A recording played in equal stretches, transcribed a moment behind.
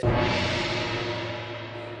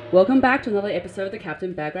Welcome back to another episode of the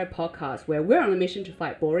Captain Bad Guy podcast, where we're on a mission to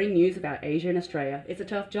fight boring news about Asia and Australia. It's a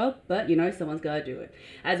tough job, but someone's gotta do it.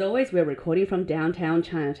 As always, we're recording from downtown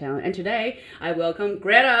Chinatown, and today I welcome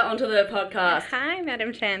Greta onto the podcast. Hi,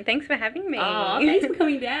 Madam Chan. Thanks for having me. Oh, thanks for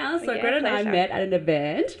coming down. So Yeah, Greta and I pleasure. met at an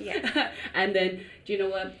event. Yeah. And then, do you know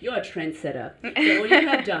what? You're a trendsetter. So what you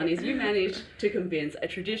have done is you managed to convince a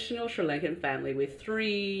traditional Sri Lankan family with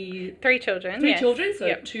three children. children, so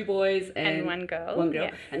Yep. 2 boys And one girl. One girl.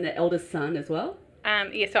 Yes. And the eldest son as well.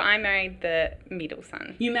 So I married the middle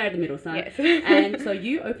son. You married the middle son. Yes. And so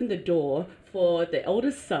you opened the door for the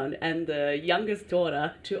eldest son and the youngest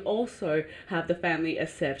daughter to also have the family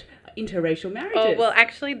accept interracial marriages. Oh, well,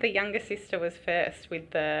 actually, the younger sister was first with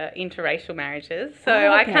the interracial marriages, so Oh,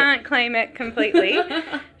 I okay. can't claim it completely.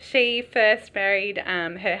 She first married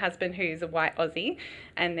her husband, who's a white Aussie,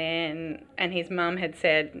 and his mum had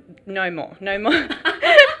said, no more. No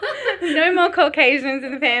more Caucasians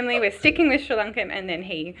in the family. We're sticking with Sri Lankan, and then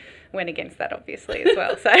he went against that, obviously, as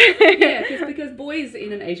well. So Yeah, because boys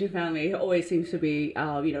in an Asian family always seems to be,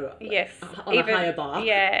 yes, on a higher bar.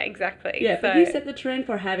 Yeah, exactly. Yeah, but you set the trend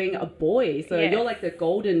for having a boy, so Yes. you're like the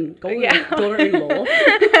golden Yeah. daughter-in-law.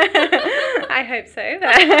 I hope so.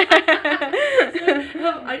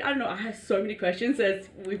 I don't know, I have so many questions as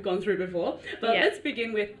we've gone through before, but Yeah. let's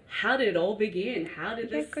begin with, how did it all begin? How did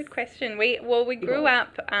Yeah, this... good question. We grew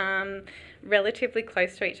up relatively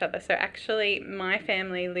close to each other. So actually, my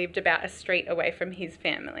family lived about a street away from his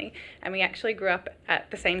family, and we actually grew up at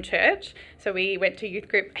the same church. So we went to youth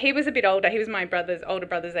group. He was a bit older. He was my older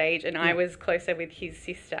brother's age, and I was closer with his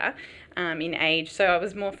sister in age. So I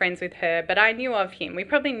was more friends with her, but I knew of him. We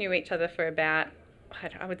probably knew each other for about,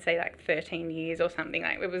 I would say, like 13 years or something.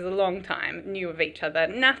 Like, it was a long time. Knew of each other.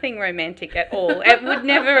 Nothing romantic at all. Would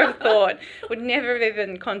never have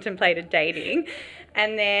even contemplated dating.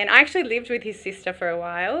 And then I actually lived with his sister for a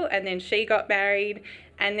while, and then she got married,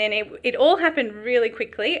 and then it all happened really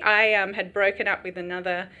quickly. I had broken up with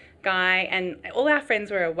another guy, and all our friends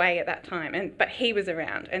were away at that time, but he was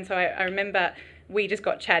around. And so I remember we just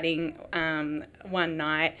got chatting one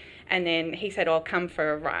night, and then he said, "I'll come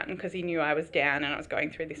for a run," because he knew I was down and I was going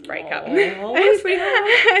through this breakup. Oh, and, sweetheart.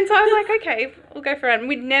 and so I was like, okay, we'll go for a run.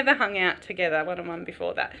 We'd never hung out together one-on-one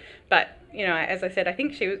before that. But, as I said, I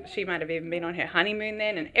think she might have even been on her honeymoon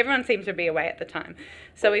then, and everyone seemed to be away at the time.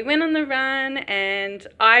 So we went on the run, and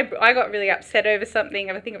I got really upset over something.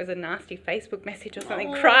 I think it was a nasty Facebook message or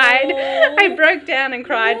something. Cried. I broke down and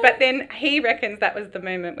cried. But then he reckons that was the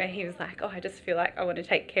moment where he was like, oh, I just feel like I want to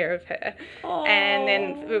take care of her. And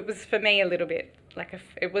then it was, for me, a little bit like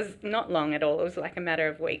it was not long at all. It was like a matter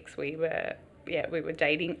of weeks. We were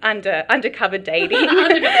dating, undercover dating.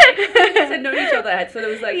 So know each other, so there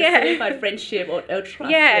was like a solidified friendship or trust.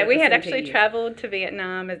 Yeah, there we for had 17 actually years. travelled to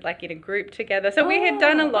Vietnam as like in a group together. So we had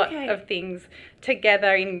done a lot of things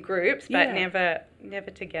together in groups, but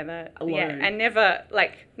never together alone. Yeah, and never,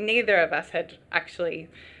 like, neither of us had actually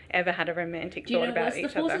ever had a romantic thought about each the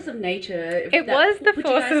forces other. of nature? It was the put you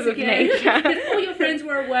guys forces of together? nature. Because all your friends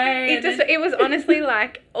were away. It was honestly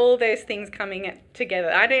like all those things coming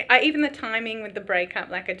together. Even the timing with the breakup,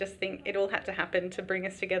 like, I just think it all had to happen to bring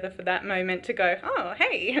us together for that moment to go, oh,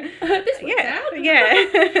 hey, this works out. Yeah.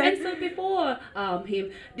 And so before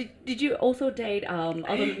him, did you also date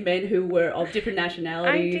other men who were of different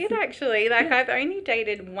nationalities? I did actually. Like, I've only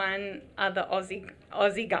dated one other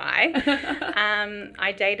Aussie guy.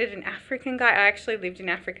 I dated an African guy. I actually lived in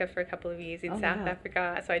Africa for a couple of years in South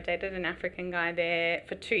Africa. So I dated an African guy there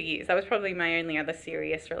for 2 years. That was probably my only other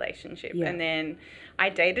serious relationship. Yeah. And then I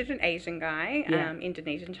dated an Asian guy,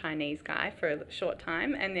 Indonesian Chinese guy for a short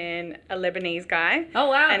time, and then a Lebanese guy. Oh,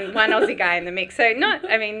 wow. And one Aussie guy in the mix. So not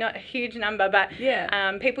a huge number, but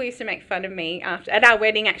Yeah. people used to make fun of me at our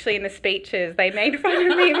wedding. Actually, in the speeches, they made fun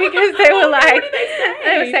of me because they were like, what did they say?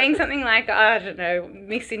 They were saying something like, I don't know,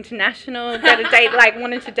 Miss International,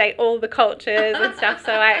 wanted to date all the cultures and stuff.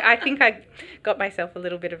 So I think I got myself a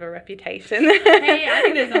little bit of a reputation. Hey, I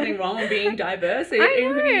think there's nothing wrong with being diverse. I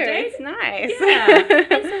know, who you date. it's nice. Yeah.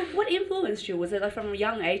 And so what influenced you? Was it like from a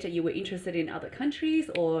young age that you were interested in other countries,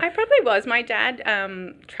 or? I probably was. My dad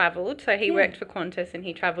travelled, so he worked for Qantas and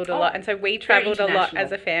he travelled a lot. And so we travelled a lot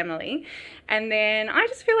as a family. And then I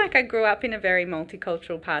just feel like I grew up in a very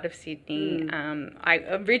multicultural part of Sydney. I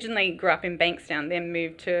originally grew up in Bankstown, then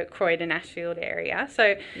moved to Croydon, Ashfield area.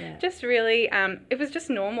 So just really, it was just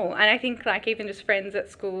normal. And I think, like, even just friends at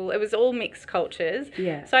school, it was all mixed cultures.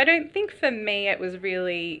 Yeah. So I don't think for me it was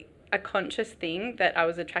really a conscious thing that I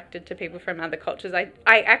was attracted to people from other cultures. I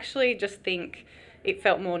actually just think it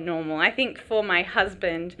felt more normal. I think for my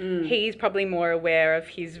husband, he's probably more aware of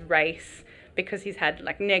his race because he's had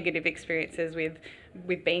like negative experiences with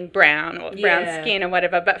being brown or brown skin or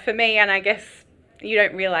whatever. But for me, and I guess you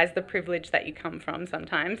don't realize the privilege that you come from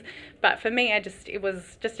sometimes. But for me, it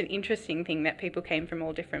was just an interesting thing that people came from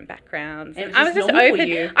all different backgrounds. And I was just normal open. for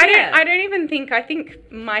you. I don't even think, I think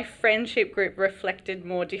my friendship group reflected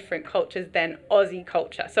more different cultures than Aussie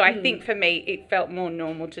culture. So I think for me, it felt more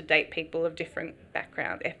normal to date people of different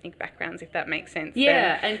ethnic backgrounds, if that makes sense.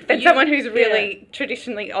 Yeah. Than someone who's really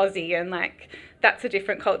traditionally Aussie and like, that's a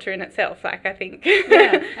different culture in itself, like, I think.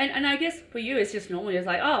 And I guess for you, it's just normal. It's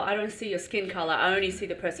like, oh, I don't see your skin color. I only see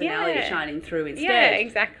the personality shining through instead. Yeah,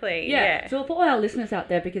 exactly. Yeah. So for all our listeners out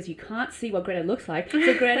there, because you can't see what Greta looks like, so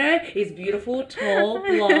Greta is beautiful, tall,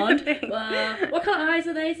 blonde. What color eyes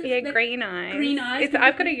are they? Yeah, green eyes. Green eyes.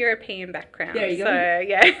 I've got a European background. There you go. So,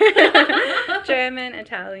 yeah. German,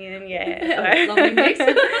 Italian, So. Lovely mix.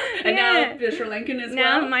 And now the Sri Lankan as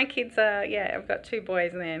well. Now my kids are, I've got 2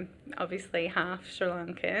 boys and they're obviously half Sri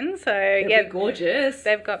Lankan. So, They'll be gorgeous.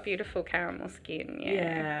 They've got beautiful caramel skin.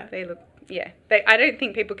 Yeah. They look, I don't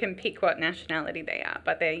think people can pick what nationality they are,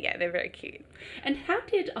 but they're very cute. And how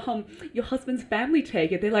did your husband's family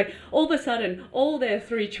take it? They're like, all of a sudden, all their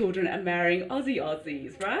 3 children are marrying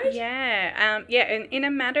Aussies, right? Yeah. And in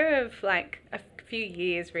a matter of like a few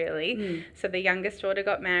years, really. So the youngest daughter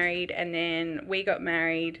got married, and then we got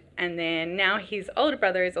married, and then now his older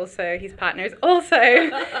brother his partner is also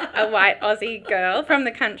a white Aussie girl from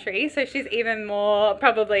the country, so she's even more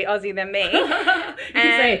probably Aussie than me. You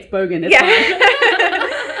can say it's Bogan, it's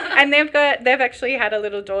fine. And they've actually had a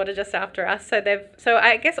little daughter just after us, so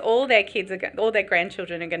I guess all their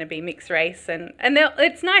grandchildren are going to be mixed race, and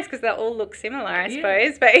it's nice because they'll all look similar, I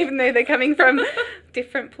suppose, but even though they're coming from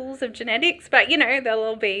different pools of genetics, but they'll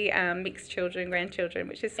all be mixed grandchildren,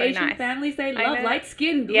 which is so Asian nice. families, they love light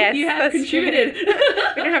skin. Yes, you have contributed.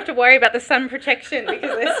 We don't have to worry about the sun protection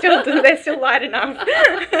because they're still light enough.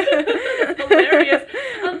 That's hilarious.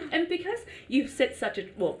 And because you've set such a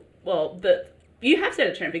you have set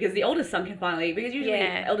a trend because the oldest son can finally, because usually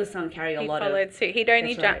the eldest son carry a lot of... He followed suit. He'd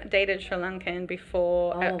only dated Sri Lankan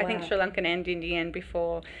before, I think Sri Lankan and Indian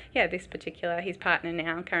before, this particular, his partner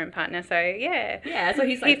now, current partner. So, so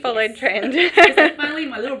he's like... He followed trend. He's like, finally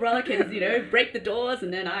my little brother can, break the doors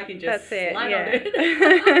and then I can just slide on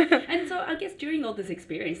it. And so I guess during all this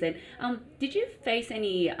experience then, did you face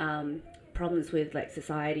any... problems with like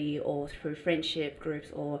society or through friendship groups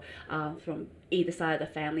or from either side of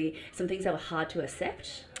the family, some things that were hard to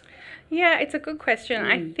accept? Yeah, it's a good question.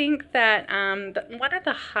 I think that one of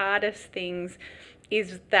the hardest things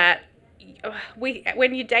is that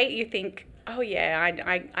when you date, you think, oh yeah,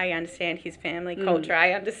 I understand his family culture.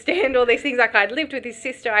 I understand all these things. Like I'd lived with his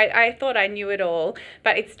sister. I thought I knew it all,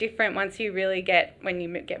 but it's different once you really when you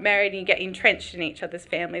get married and you get entrenched in each other's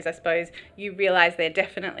families, I suppose, you realize there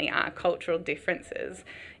definitely are cultural differences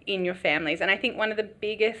in your families. And I think one of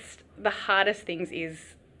the hardest things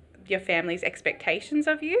is your family's expectations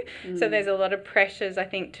of you. So there's a lot of pressures, I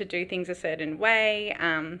think, to do things a certain way.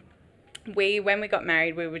 When we got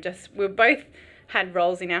married, we both had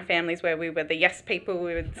roles in our families where we were the yes people.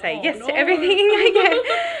 We would say to everything.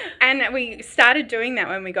 And we started doing that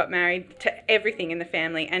when we got married to everything in the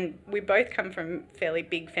family. And we both come from fairly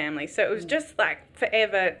big families. So it was just like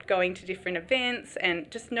forever going to different events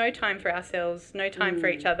and just no time for ourselves, no time for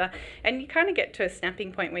each other. And you kind of get to a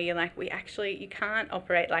snapping point where you're like, you can't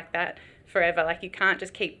operate like that forever. Like you can't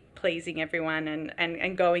just keep pleasing everyone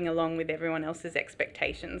and going along with everyone else's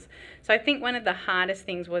expectations. So I think one of the hardest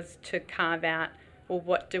things was to carve out, well,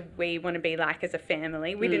 what do we want to be like as a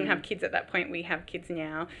family? We didn't have kids at that point. We have kids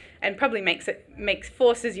now, and probably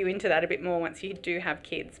forces you into that a bit more once you do have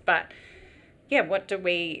kids. But what do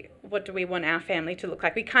we want our family to look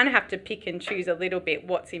like? We kind of have to pick and choose a little bit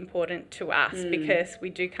what's important to us because we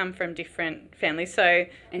do come from different families. So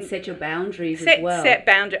and set your boundaries as well. Set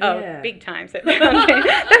boundaries. Oh, big time set boundaries.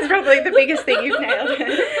 That's probably the biggest thing you've nailed.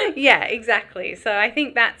 Yeah, exactly. So I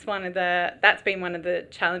think that's been one of the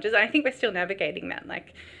challenges. I think we're still navigating that.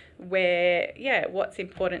 Like what's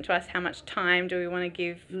important to us, how much time do we want to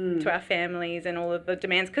give to our families and all of the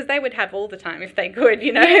demands, because they would have all the time if they could,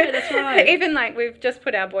 Yeah, that's right. Even like we've just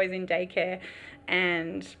put our boys in daycare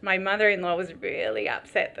and my mother-in-law was really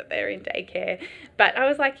upset that they're in daycare, but I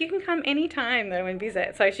was like, you can come anytime though and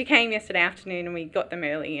visit. So she came yesterday afternoon and we got them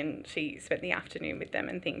early and she spent the afternoon with them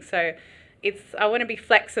and things. So I want to be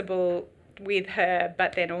flexible with her,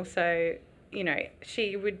 but then also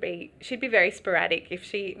she'd be very sporadic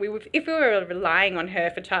if we were relying on her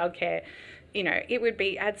for childcare. It would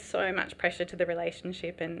add so much pressure to the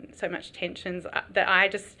relationship and so much tensions that I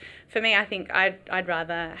think I'd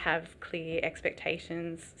rather have clear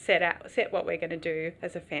expectations, set what we're going to do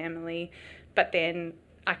as a family, but then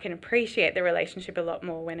I can appreciate the relationship a lot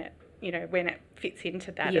more when it fits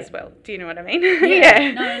into that as well. Do you know what I mean?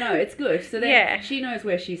 Yeah. No, it's good. So then she knows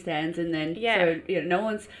where she stands, and then so no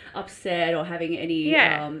one's upset or having any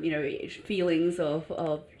feelings of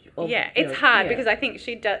it's hard because I think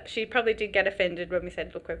she probably did get offended when we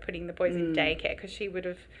said, look, we're putting the boys in daycare, because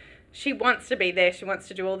she wants to be there, she wants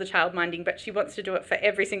to do all the child minding, but she wants to do it for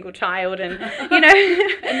every single child, and and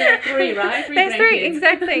there are 3, right? There's 3,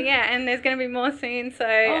 exactly, and there's going to be more soon, so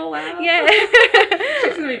oh wow,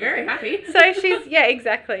 she's going to be very happy. So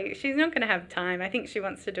exactly, she's not going to have time. I think she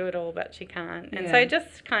wants to do it all, but she can't, and so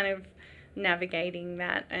just kind of navigating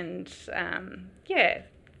that, and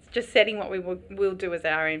just setting what we will do as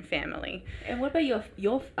our own family. And what about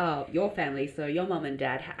your family? So your mum and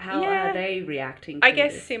dad, how are they reacting to I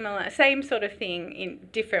guess this? similar, same sort of thing in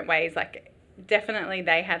different ways. Like, definitely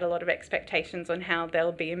they had a lot of expectations on how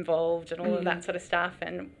they'll be involved and all of that sort of stuff,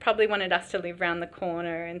 and probably wanted us to live around the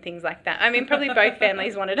corner and things like that. I mean, probably both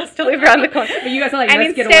families wanted us to live around the corner. But you guys are like, and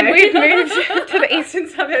let's get instead away. we've moved to the eastern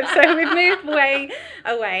suburbs, so we've moved way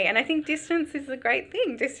away. And I think distance is a great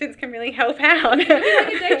thing. Distance can really help out. It's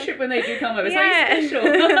like a day trip when they do come over. It's something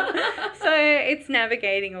special. So it's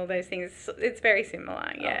navigating all those things. It's very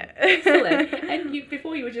similar, Excellent. And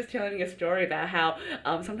before you were just telling me a story about how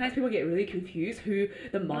sometimes people get really confused who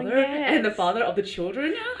the mother and the father of the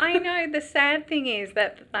children are. I know. The sad thing is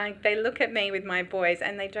that they look at me with my boys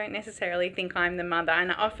and they don't necessarily think I'm the mother,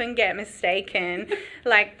 and I often get mistaken.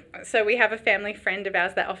 So we have a family friend of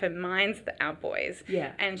ours that often minds our boys.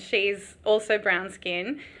 Yeah. And she's also brown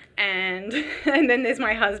skin. And then there's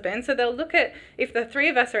my husband. So they'll look at, if the 3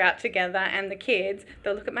 of us are out together and the kids,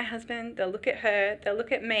 they'll look at my husband, they'll look at her, they'll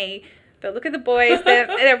look at me, they'll look at the boys,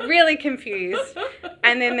 they're really confused.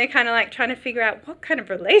 And then they're kind of like trying to figure out, what kind of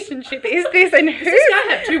relationship is this, and who? Does this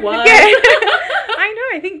guy have 2 wives? Yeah. I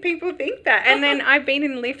know, I think people think that. And then I've been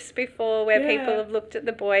in lifts before where people have looked at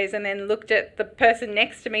the boys and then looked at the person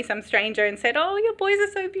next to me, some stranger, and said, oh, your boys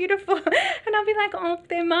are so beautiful. And I'll be like, oh,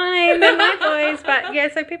 they're mine, they're my boys.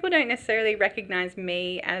 But so people don't necessarily recognize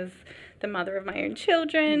me as the mother of my own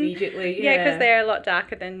children immediately, because they're a lot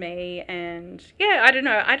darker than me, and I don't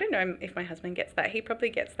know if my husband gets that. He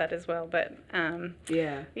probably gets that as well, but but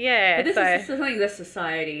this is something that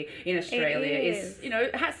society in Australia is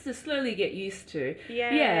has to slowly get used to.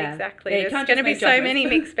 Exactly. There's going to be so many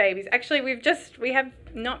mixed babies. Actually, we have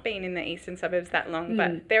not been in the eastern suburbs that long,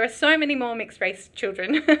 but there are so many more mixed race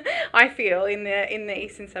children I feel in the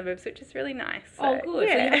eastern suburbs, which is really nice. So, good.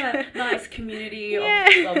 So you have a nice community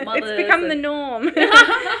of mothers. It's become the norm.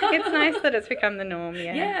 It's nice that it's become the norm.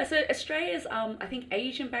 So Australia's I think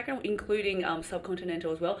Asian background, including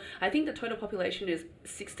subcontinental as well, I think the total population is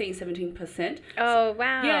 16-17%. Oh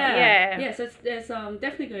wow. So there's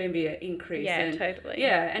definitely going to be an increase. Totally.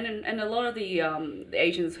 And a lot of the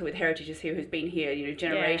Asians with heritages here who's been here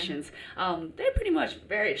generations, they're pretty much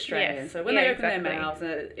very Australian. So when they open their mouths,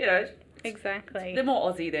 exactly, they're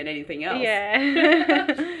more Aussie than anything else.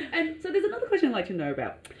 And so there's another question I'd like to know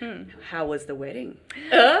about. How was the wedding?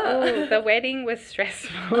 Oh, the wedding was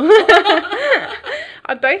stressful.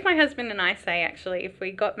 Both my husband and I say, actually, if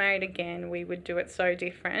we got married again, we would do it so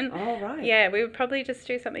different. Oh, right. Yeah, we would probably just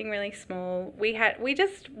do something really small. We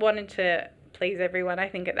just wanted to please everyone. I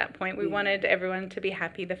think at that point we wanted everyone to be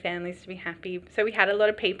happy, the families to be happy. So we had a lot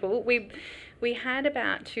of people. We had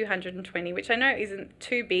about 220, which I know isn't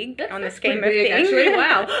too big on the scheme of things. Actually,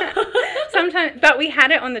 wow. Sometimes, but we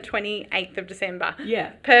had it on the 28th of December.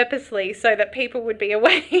 Yeah. Purposely, so that people would be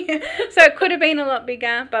away. So it could have been a lot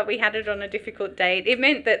bigger, but we had it on a difficult date. It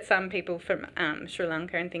meant that some people from Sri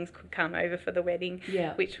Lanka and things could come over for the wedding,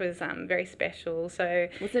 which was very special. So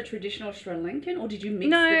was it traditional Sri Lankan, or did you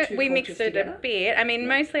mix the two cultures together? No, we mixed it a bit. I mean,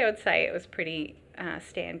 mostly I would say it was pretty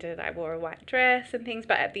standard. I wore a white dress and things,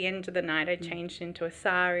 but at the end of the night I changed into a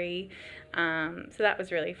sari. So that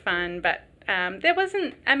was really fun. But there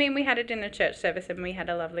wasn't, we had it in a church service and we had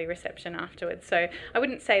a lovely reception afterwards. So I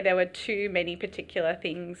wouldn't say there were too many particular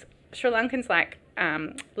things. Sri Lankans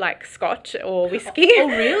like scotch or whiskey. Oh,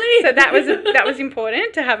 really? So that was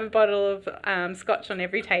important to have a bottle of scotch on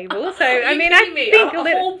every table. So I think a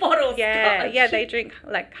whole bottle of scotch. Yeah, they drink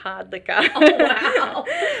like hard liquor. Oh, wow.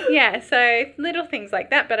 Yeah, so little things like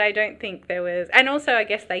that, but I don't think there was, and also I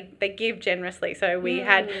guess they give generously. So we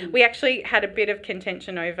actually had a bit of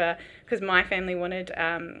contention over, because my family wanted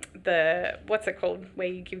the, what's it called, where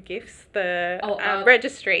you give gifts? The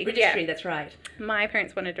registry. Registry, that's right. My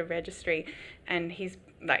parents wanted a registry registry, and he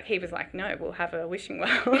was like, no, we'll have a wishing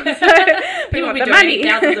well. So people will be donating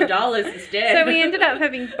thousands of dollars instead. So we ended up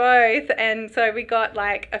having both, and so we got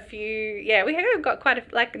like a few. Yeah, we have got quite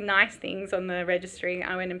a nice things on the registry.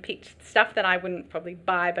 I went and picked stuff that I wouldn't probably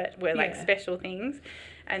buy, but were like special things,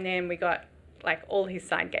 and then we got. Like all his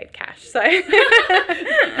side gave cash, so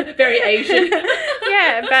very Asian.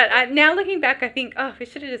 Yeah, but now looking back, I think, we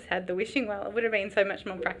should have just had the wishing well. It would have been so much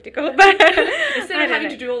more practical. But instead of having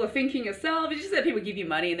to do all the thinking yourself, it's just that people give you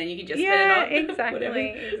money and then you can just spend it on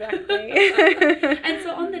exactly. And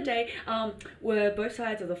so on the day, were both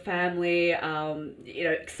sides of the family,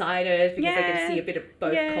 excited because they get to see a bit of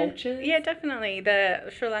both cultures? Yeah, definitely.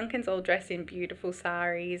 The Sri Lankans all dress in beautiful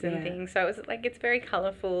saris and things, so it's very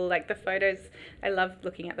colourful. Like the photos. I love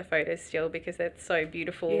looking at the photos still because it's so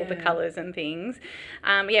beautiful, the colours and things.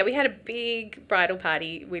 We had a big bridal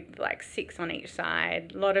party with like 6 on each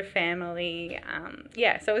side, a lot of family.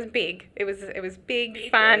 So it was big. It was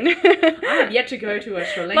big fun. I have yet to go to a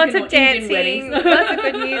Sri Lankan lots of dancing, wedding. Lots of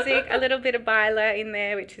good music, a little bit of baila in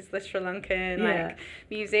there, which is the Sri Lankan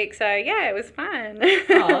music. So it was fun.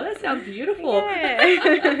 Oh, that sounds beautiful.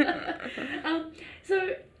 Yeah.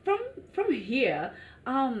 So from here,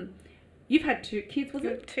 you've had 2 kids, was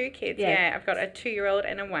it? 2 kids, yeah. I've got a 2-year-old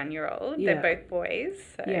and a 1-year-old. Yeah. They're both boys.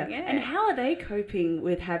 So, yeah. And how are they coping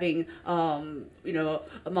with having, a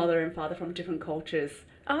mother and father from different cultures?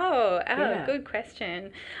 Good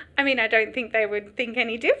question. I mean, I don't think they would think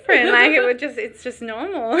any different. Like it's just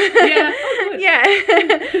normal. Yeah. Oh, good.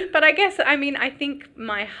 Yeah. But I guess, I think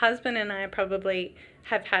my husband and I probably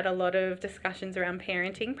have had a lot of discussions around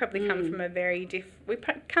parenting. Probably come from we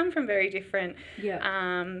come from very different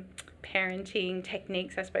parenting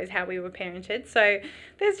techniques, I suppose, how we were parented. So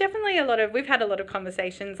there's definitely we've had a lot of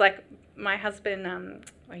conversations. Like my husband,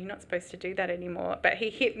 you're not supposed to do that anymore, but he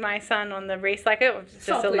hit my son on the wrist, like it was just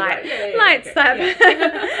softly, a light slap.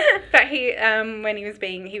 Yeah. But when he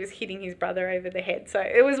was hitting his brother over the head, so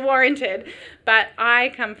it was warranted. But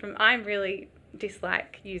I really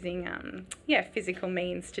dislike using physical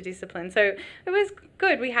means to discipline, so it was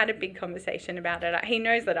good. We had a big conversation about it. He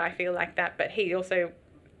knows that I feel like that, but he also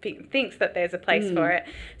thinks that there's a place for it.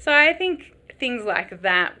 So I think things like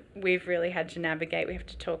that we've really had to navigate. We have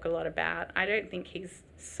to talk a lot about. I don't think he's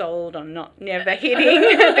sold on never hitting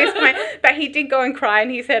at this point, but he did go and cry, and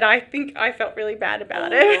he said, I think I felt really bad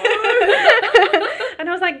about it. And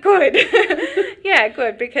I was like, good. Yeah,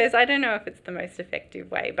 good, because I don't know if it's the most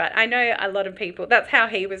effective way, but I know a lot of people, that's how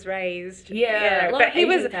he was raised. Yeah, but he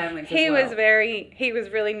was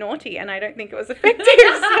really naughty, and I don't think it was effective.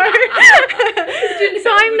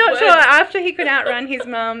 So I'm not sure. After he could outrun his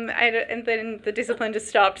mum, and then the discipline just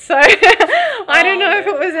stopped. So I don't know if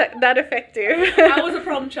it was that effective. I was a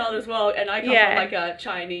problem child as well, and I come from like a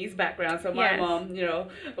Chinese background. So my mom,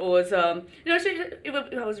 was I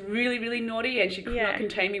was really, really naughty, and she could not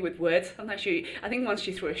contain me with words. Sometimes I think once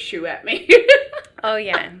she threw a shoe at me. Oh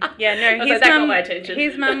yeah, no. That got my attention.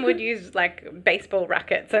 His mum would use like baseball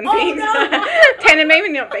rackets and things. No. Maybe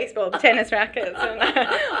not baseball, but tennis rackets and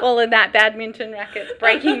all of that, badminton rackets,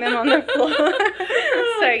 breaking them on the floor.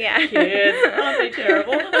 So yeah, kids, aren't they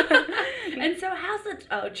terrible? And so, how's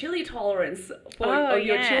the chili tolerance for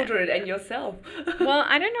your children and yourself? Well,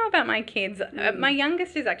 I don't know about my kids. My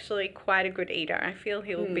youngest is actually quite a good eater. I feel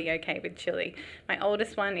he'll be okay with chili. My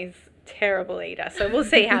oldest one is terrible eater, so we'll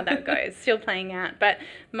see how that goes. Still playing out, but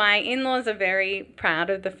my in-laws are very proud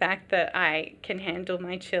of the fact that I can handle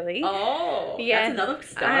my chili. That's another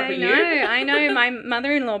star for you. I know. My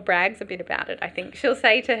mother-in-law brags a bit about it. I think she'll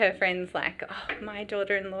say to her friends like, my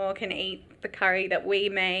daughter-in-law can eat the curry that we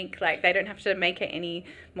make, like they don't have to make it any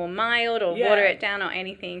more mild or water it down or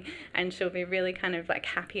anything, and she'll be really kind of like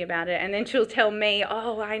happy about it. And then she'll tell me,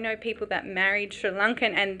 I know people that married Sri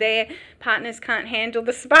Lankan and their partners can't handle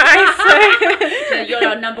the spice. So you're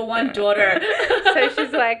our number one daughter. So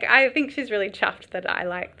she's like, I think she's really chuffed that I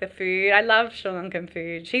like the food. I love Sri Lankan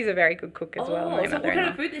food. She's a very good cook as well. So what kind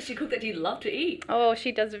of food does she cook that you love to eat?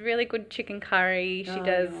 She does a really good chicken curry. She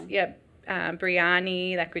does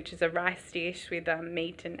biryani, which is a rice dish with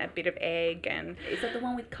meat and a bit of egg. And is that the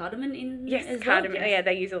one with cardamom in? Yes, cardamom. Well? Yes. Yeah,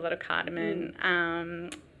 they use a lot of cardamom.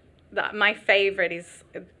 My favourite is,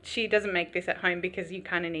 she doesn't make this at home because you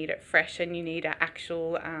kind of need it fresh, and you need an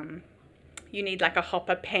actual you need like a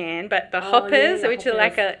hopper pan, but the hoppers, which are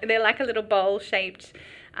they're like a little bowl shaped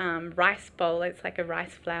rice bowl. It's like a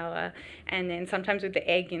rice flour, and then sometimes with the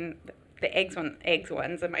egg in. The eggs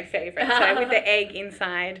ones are my favourite. So with the egg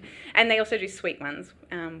inside, and they also do sweet ones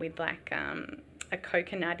with like a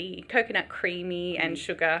coconut creamy and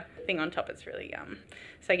sugar thing on top. It's really yum.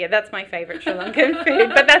 So yeah, that's my favourite Sri Lankan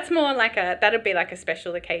food. But that's more like that'd be like a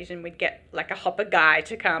special occasion. We'd get like a hopper guy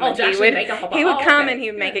to come. Oh, to actually make a hopper. He would come and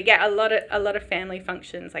he would make it. Yeah, a lot of family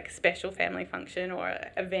functions, like a special family function or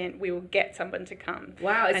event, we will get someone to come.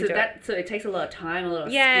 Wow, so it takes a lot of time, a lot of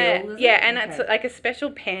skill. And it's like a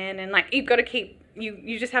special pan, and like you've got to keep.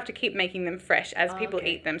 You just have to keep making them fresh as people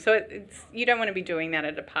eat them. So it's you don't want to be doing that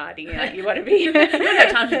at a party. Like you want to be... you don't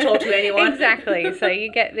have time to talk to anyone. Exactly. So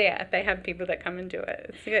you get there. They have people that come and do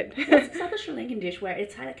it. It's good. What's this other Sri Lankan dish where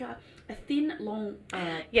it's like a thin, long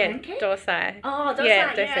pancake? Dosa. Oh, dosa.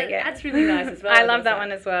 Yeah, that's really nice as well. I love that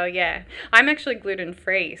one as well, yeah. I'm actually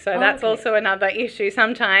gluten-free, so that's also another issue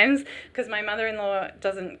sometimes, because my mother-in-law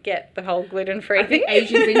doesn't get the whole gluten-free thing. I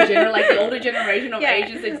think Asians in general, like the older generation of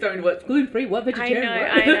Asians, they don't know what's gluten-free, what vegetarian,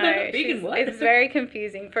 I know. Vegan, what? It's very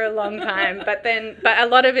confusing for a long time, but a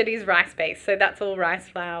lot of it is rice-based, so that's all rice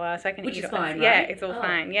flour, so I can Which eat is fine, right? Yeah, it's all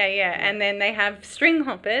fine, yeah. And then they have string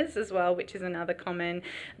hoppers as well, which is another common,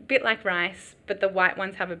 bit like rice, but the white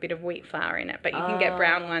ones have a bit of wheat flour in it, but you can get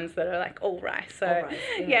brown ones that are like all rice. So all rice,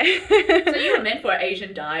 yeah. So you were meant for an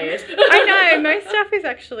Asian diet. I know, most stuff is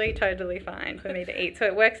actually totally fine for me to eat, so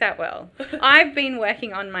it works out well. I've been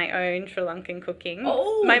working on my own Sri Lankan cooking.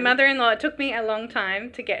 Oh. My mother-in-law, it took me a long time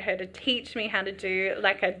to get her to teach me how to do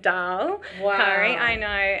like a dal curry. I know,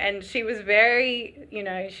 and she was very,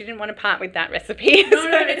 she didn't want to part with that recipe. No,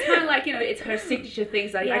 it's kind of like, it's her signature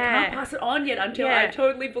things. Like, I can't pass it on yet until I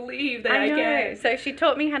totally believe that I can. So she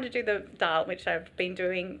taught me how to do the dal, which I've been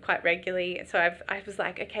doing quite regularly. So I was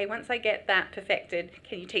like, okay, once I get that perfected,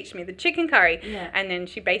 can you teach me the chicken curry? Yeah. And then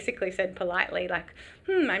she basically said politely, like,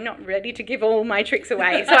 I'm not ready to give all my tricks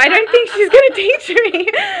away, so I don't think she's going to teach me.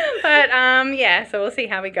 But so we'll see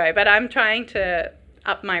how we go. But I'm trying to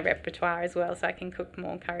up my repertoire as well, so I can cook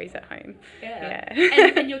more curries at home. Yeah.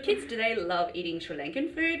 And your kids, do they love eating Sri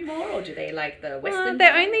Lankan food more, or do they like the Western?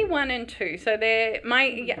 They're only 1 and 2, so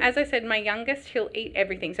as I said, my youngest, he'll eat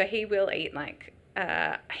everything, so he will eat like.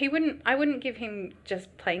 I wouldn't give him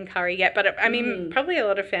just plain curry yet, but I mean, probably a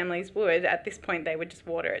lot of families would. At this point, they would just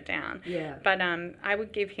water it down. Yeah. But I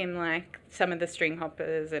would give him like some of the string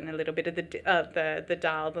hoppers and a little bit of the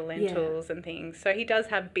dal, the lentils and things. So he does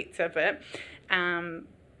have bits of it.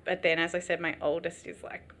 But then, as I said, my oldest is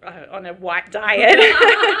like on a white diet.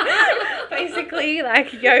 Basically,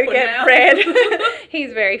 like yogurt, bread.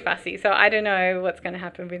 He's very fussy, so I don't know what's going to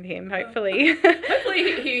happen with him. Hopefully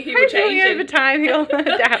he will change. Over time, he'll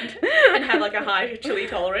adapt. And have like a high chili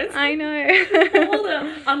tolerance. I know. All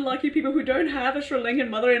the unlucky people who don't have a Sri Lankan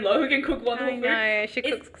mother-in-law who can cook wonderful food. I know, she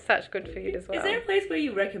cooks such good food as well. Is there a place where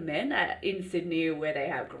you recommend in Sydney where they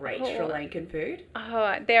have great Sri Lankan food?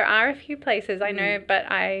 Oh, there are a few places I know, but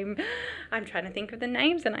I'm trying to think of the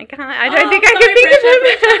names and I can't. I don't think I can think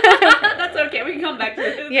of them. That's okay. We can come back to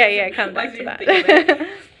it. Yeah, come back to that.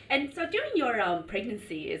 And so during your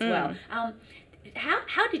pregnancy as well,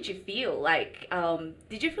 how did you feel? Like,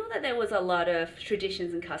 did you feel that there was a lot of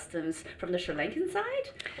traditions and customs from the Sri Lankan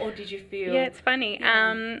side, or did you feel? Yeah, it's funny.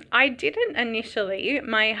 Yeah. I didn't initially.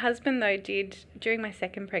 My husband though did during my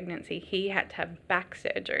second pregnancy. He had to have back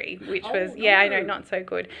surgery, which was I know, not so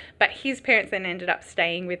good. But his parents then ended up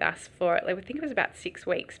staying with us for I think it was about 6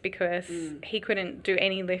 weeks because he couldn't do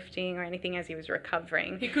any lifting or anything as he was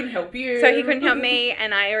recovering. He couldn't help you. So he couldn't help me,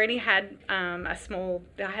 and I already had I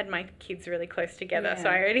had my kids really close together, so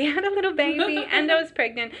I already had a little baby and I was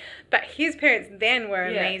pregnant. But his parents then were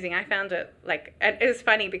amazing. I found it it was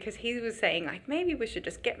funny because he was saying like maybe we should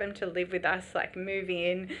just get them to live with us, like move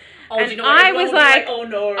in. And you know I was like, oh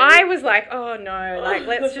no. I was like, oh no, like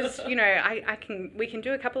let's just we can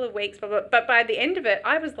do a couple of weeks, but by the end of it,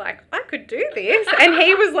 I was like, I could do this, and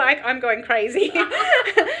he was like, I'm going crazy.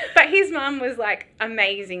 But his mum was like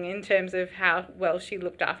amazing in terms of how well she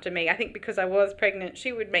looked after me. I think because I was pregnant,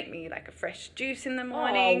 she would make me like a fresh juice in the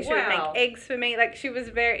morning. She would make eggs for me. Like she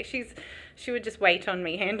would just wait on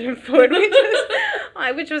me hand and foot,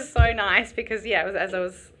 which was so nice because I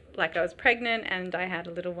was pregnant and I had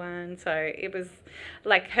a little one, so it was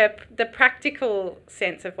like the practical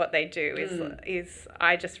sense of what they do is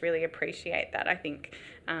I just really appreciate that. I think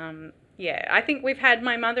I think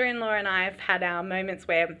my mother-in-law and I have had our moments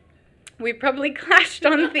where we probably clashed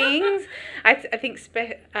on things. I think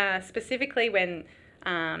specifically when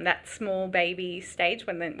that small baby stage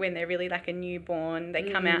when they're really like a newborn, they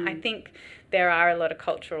come out. I think there are a lot of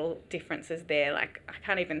cultural differences there. Like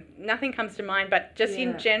nothing comes to mind, but just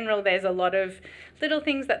in general, there's a lot of little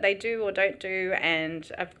things that they do or don't do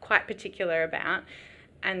and are quite particular about.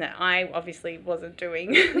 and that I obviously wasn't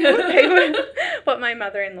doing what my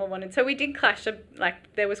mother-in-law wanted. So we did clash.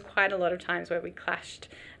 Like there was quite a lot of times where we clashed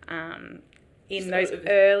in those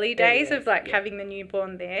early days of like having the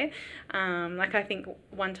newborn there. Like I think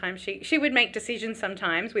one time she would make decisions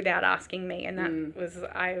sometimes without asking me, and that was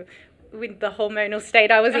with the hormonal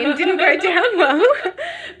state I was in, didn't go down well.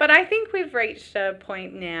 But I think we've reached a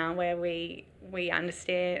point now where we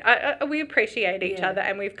understand, we appreciate each other,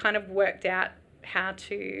 and we've kind of worked out how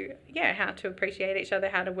to appreciate each other,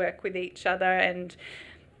 how to work with each other. And,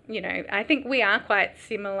 you know, I think we are quite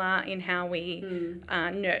similar in how we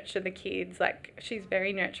nurture the kids. Like she's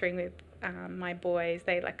very nurturing with my boys.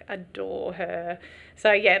 They like adore her.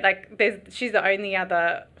 So yeah, like she's the only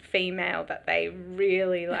other female that they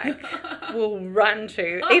really like will run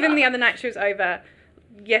to. Even the other night she was over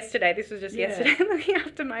yesterday, this was just yesterday, looking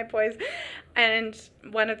after my boys, and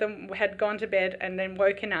one of them had gone to bed and then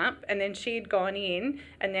woken up, and then she'd gone in,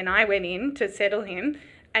 and then I went in to settle him,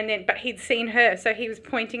 and then but he'd seen her, so he was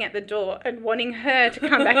pointing at the door and wanting her to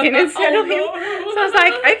come back in and settle him. So I was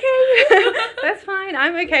like, okay, that's fine,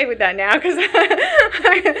 I'm okay with that now, because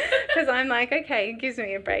I'm like, okay, it gives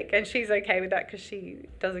me a break, and she's okay with that because she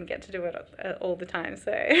doesn't get to do it all the time.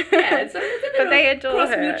 So yeah, so but they adore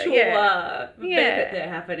her. Mutual benefit there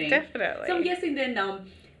happening. Definitely. So I'm guessing then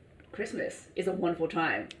Christmas is a wonderful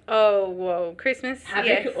time. Oh, whoa. Christmas,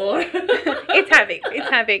 Havoc or... It's havoc. It's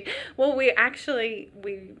havoc. Well, we actually,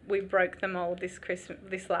 we broke the mold this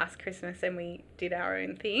last Christmas, and we did our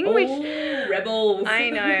own thing. Oh, which, rebels.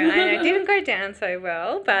 I know. Didn't go down so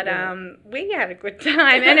well, but we had a good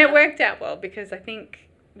time, and it worked out well, because I think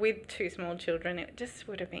with two small children, it just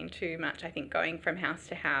would have been too much, I think, going from house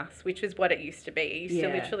to house, which was what it used to be. It used to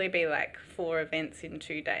literally be like 4 events in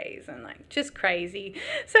 2 days, and like just crazy.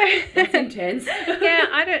 So that's intense.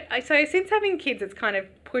 So since having kids, it's kind of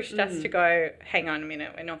pushed us to go, hang on a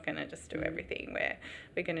minute, we're not going to just do everything.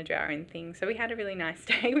 We're going to do our own thing. So we had a really nice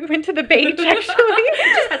day. We went to the beach, actually.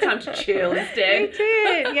 Just had time to chill instead. We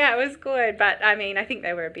did. Yeah, it was good. But I mean, I think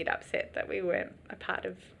they were a bit upset that we weren't a part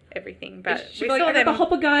of everything, but we saw them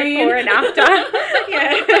before and after.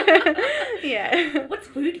 Yeah. What's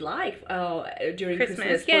food like during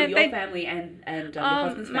Christmas for your family and your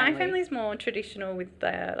husband's family? My family's more traditional with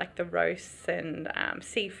the roasts and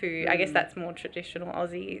seafood. I guess that's more traditional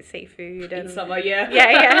Aussie seafood. And in summer,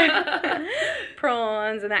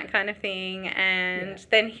 prawns and that kind of thing. And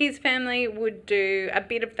then his family would do a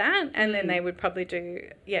bit of that, and then they would probably do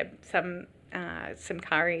some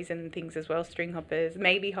curries and things as well, string hoppers,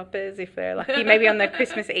 maybe hoppers if they're lucky, maybe on the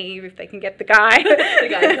Christmas Eve if they can get the guy. The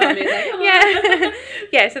guy to come in, like,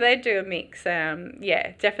 yeah, so they do a mix.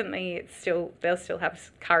 Definitely they'll still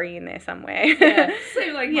have curry in there somewhere.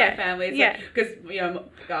 Same like my family. Because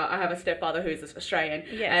I have a stepfather who's Australian,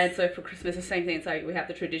 and so for Christmas the same thing. It's like we have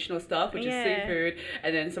the traditional stuff, which is seafood,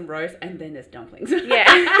 and then some roast, and then there's dumplings. And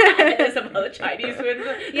there's some other Chinese food.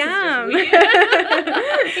 Yum. We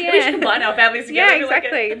should combine our families together. Yeah,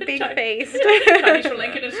 exactly. Like big feast. Chinese, Sri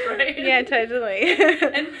Lankan, Australian. Yeah, totally.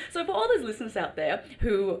 And so for all those listeners out there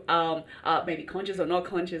who are maybe conscious or not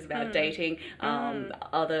conscious about dating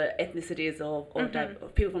other ethnicities or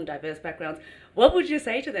people from diverse backgrounds, what would you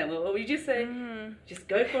say to them? What would you say? Just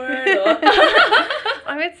go for it? Or?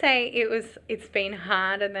 I would say it's been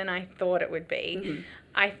harder than I thought it would be.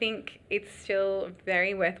 I think it's still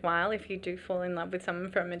very worthwhile if you do fall in love with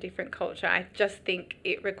someone from a different culture. I just think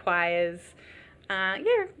it requires,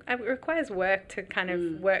 work to kind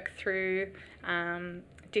of work through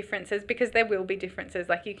differences, because there will be differences.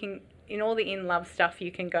 Like you can, in all the in-love stuff,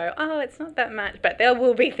 you can go, oh, it's not that much, but there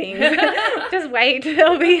will be things. Just wait.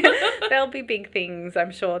 There'll be big things,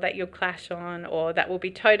 I'm sure, that you'll clash on, or that will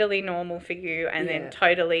be totally normal for you, and then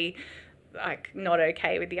totally like not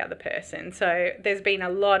okay with the other person. So there's been a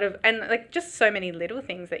lot of, and like just so many little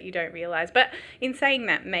things that you don't realize. But in saying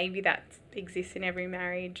that, maybe that exists in every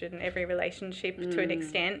marriage and every relationship to an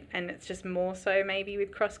extent, and it's just more so maybe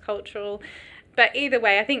with cross-cultural. But either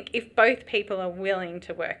way, I think if both people are willing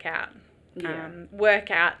to work out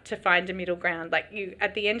to find a middle ground, like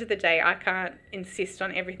at the end of the day, I can't insist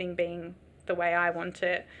on everything being the way I want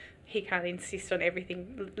it. He can't insist on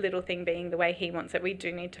everything, little thing being the way he wants it. We do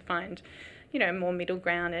need to find, more middle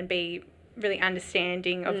ground and be really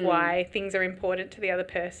understanding of why things are important to the other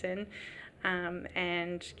person,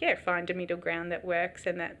 and find a middle ground that works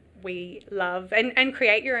and that we love, and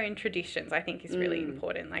create your own traditions. I think is really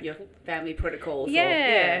important, like your family protocols.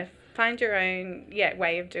 Find your own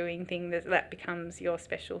way of doing things that becomes your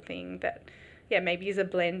special thing, that maybe is a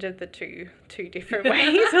blend of the two different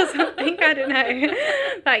ways or something. I don't know.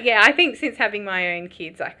 But I think since having my own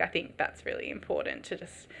kids, I think that's really important, to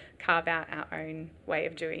just carve out our own way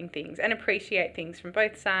of doing things and appreciate things from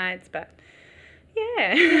both sides. But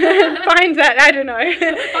yeah, find that, I don't know.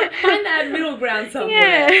 Find that middle ground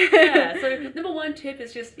somewhere. Yeah. So number one tip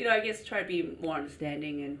is just, I guess try to be more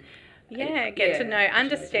understanding and get to know,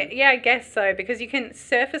 understand. Yeah, I guess so, because you can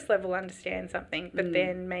surface level understand something, but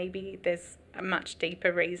then maybe there's a much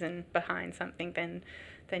deeper reason behind something than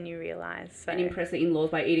you realise. So. And impress the in-laws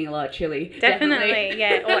by eating a lot of chili. Definitely,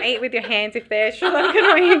 yeah. Or eat with your hands if they're Sri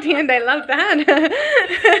Lankan or Indian. They love that.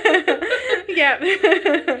 Yeah.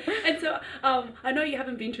 And so I know you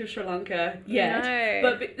haven't been to Sri Lanka yet, no.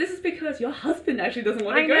 but this is because your husband actually doesn't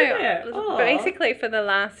want to go there. Aww. Basically, for the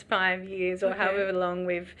last 5 years or however long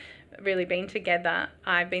we've really been together,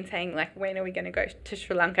 I've been saying, like, when are we going to go to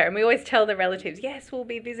Sri Lanka? And we always tell the relatives, yes, we'll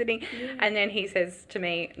be visiting. And then he says to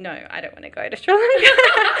me, no, I don't want to go to Sri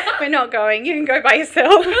Lanka. We're not going. You can go by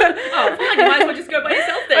yourself. Oh, fine. You might as well just go by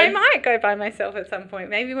yourself then. I might go by myself at some point.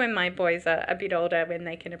 Maybe when my boys are a bit older, when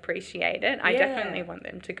they can appreciate it. I definitely want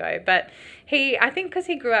them to go. But I think because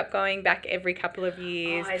he grew up going back every couple of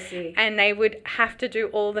years. Oh, I see. And they would have to do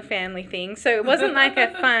all the family things. So it wasn't like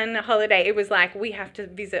a fun holiday. It was like, we have to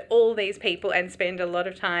visit all these people and spend a lot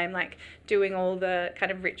of time like doing all the kind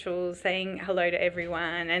of rituals, saying hello to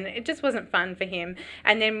everyone, and it just wasn't fun for him.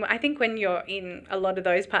 And then I think when you're in a lot of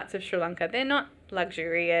those parts of Sri Lanka, they're not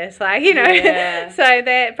luxurious, like, so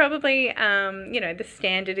they're probably the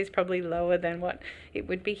standard is probably lower than what it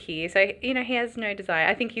would be here. So he has no desire.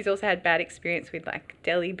 I think he's also had bad experience with like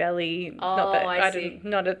Delhi belly. Not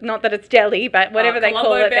that it's Delhi, but whatever they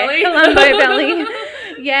call it, Colombo belly.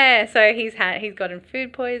 Yeah, so he's gotten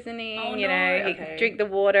food poisoning. Oh, you okay. drink the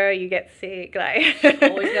water, you get sick. Like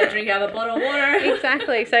always gotta drink out of a bottle of water.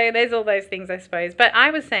 Exactly. So there's all those things, I suppose. But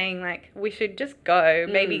I was saying, like, we should just go.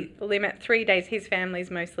 Maybe limit 3 days. His family's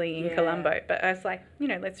mostly in Colombo, but I was like,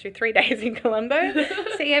 let's do 3 days in Colombo,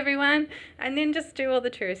 see everyone, and then just do all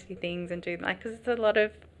the touristy things and do because it's a lot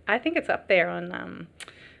of. I think it's up there on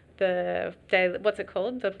what's it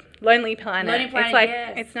called? The Lonely Planet. Lonely Planet, it's like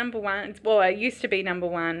yes. It's number one. It used to be number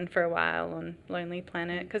one for a while on Lonely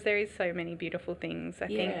Planet because there is so many beautiful things I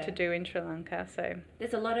think to do in Sri Lanka. So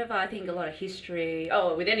there's a lot of a lot of history.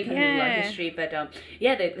 Oh, with any country, a lot of history, but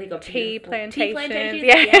they got tea plantations. Tea plantations.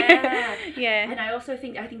 Yeah. And I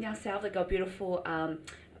think down south they got beautiful.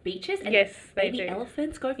 Beaches and yes, baby they do.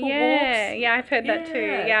 Elephants go for walks. Yeah, I've heard that too.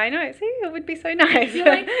 Yeah, I know. See, it would be so nice. You're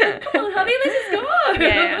like, come on, hubby, let's just go.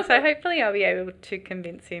 Yeah, so hopefully I'll be able to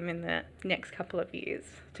convince him in the next couple of years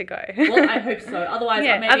to go. Well, I hope so.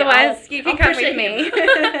 Otherwise, you can come with me.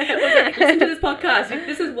 Listen to this podcast.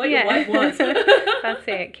 This is what your wife wants. That's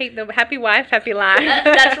it. Keep the happy wife, happy life.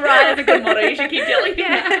 That's right. That's a good motto. You should keep telling me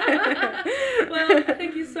that. Well,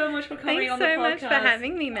 thank you so much for coming on the podcast. Thanks so much for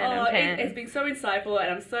having me, Madam Tan. It's been so inspireful, and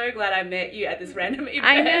I'm so glad I met you at this random event.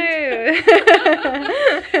 I know.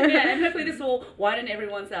 And hopefully this will widen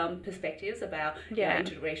everyone's perspectives about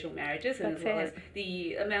interracial marriages, and as well as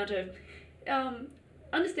the amount of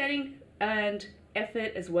understanding and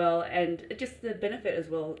effort as well, and just the benefit as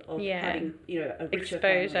well of having a richer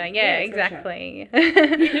exposure. family. Exactly.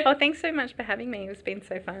 Oh, thanks so much for having me. It's been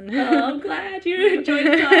so fun. Oh, I'm glad you enjoyed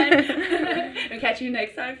the time. And catch you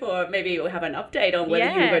next time for maybe we'll have an update on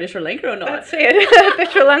whether you will go to Sri Lanka or not. That's it. The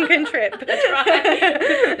Sri Lankan trip. That's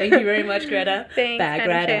right. Thank you very much, Greta. Thanks.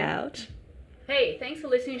 Bagrat out. Hey, thanks for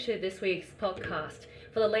listening to this week's podcast.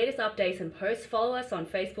 For the latest updates and posts, follow us on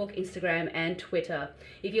Facebook, Instagram, and Twitter.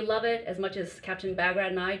 If you love it as much as Captain Bagrat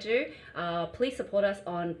and I do, please support us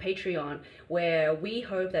on Patreon, where we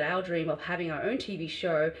hope that our dream of having our own TV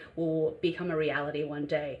show will become a reality one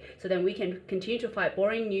day. So then we can continue to fight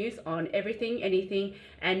boring news on everything, anything,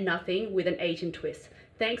 and nothing with an Asian twist.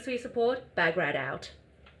 Thanks for your support. Bagrat out.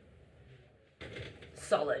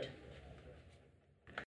 Solid.